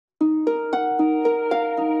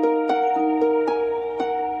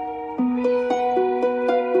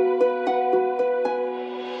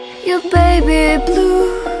your baby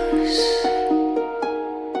blues,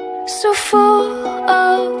 so full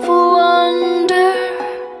of wonder.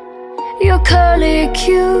 Your curly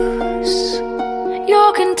cues,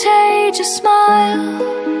 your contagious smile.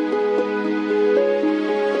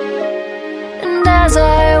 And as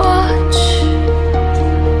I watch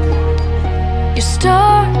you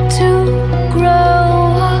start to grow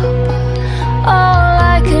up, all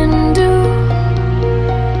I can do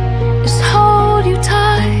is hold you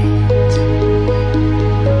tight,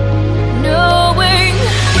 knowing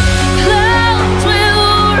clouds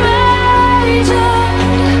will rage on,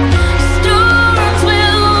 storms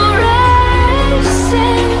will race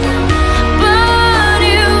in, but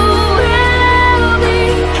you will be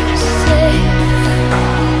safe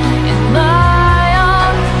in my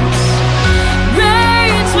arms.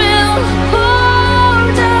 Rains will pour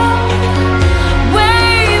down,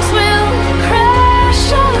 waves will crash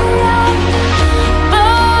around,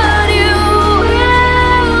 but you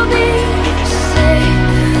will be safe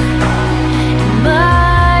in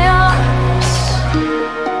my arms.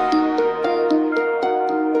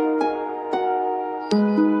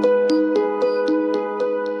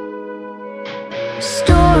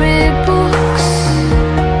 Storybooks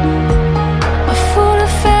are full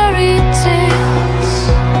of fairy tales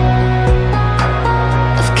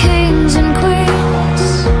of kings and queens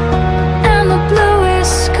and the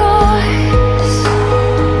bluest skies.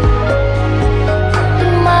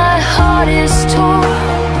 My heart is torn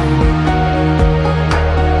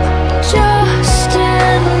just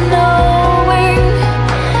in knowing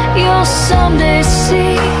you'll someday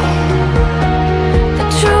see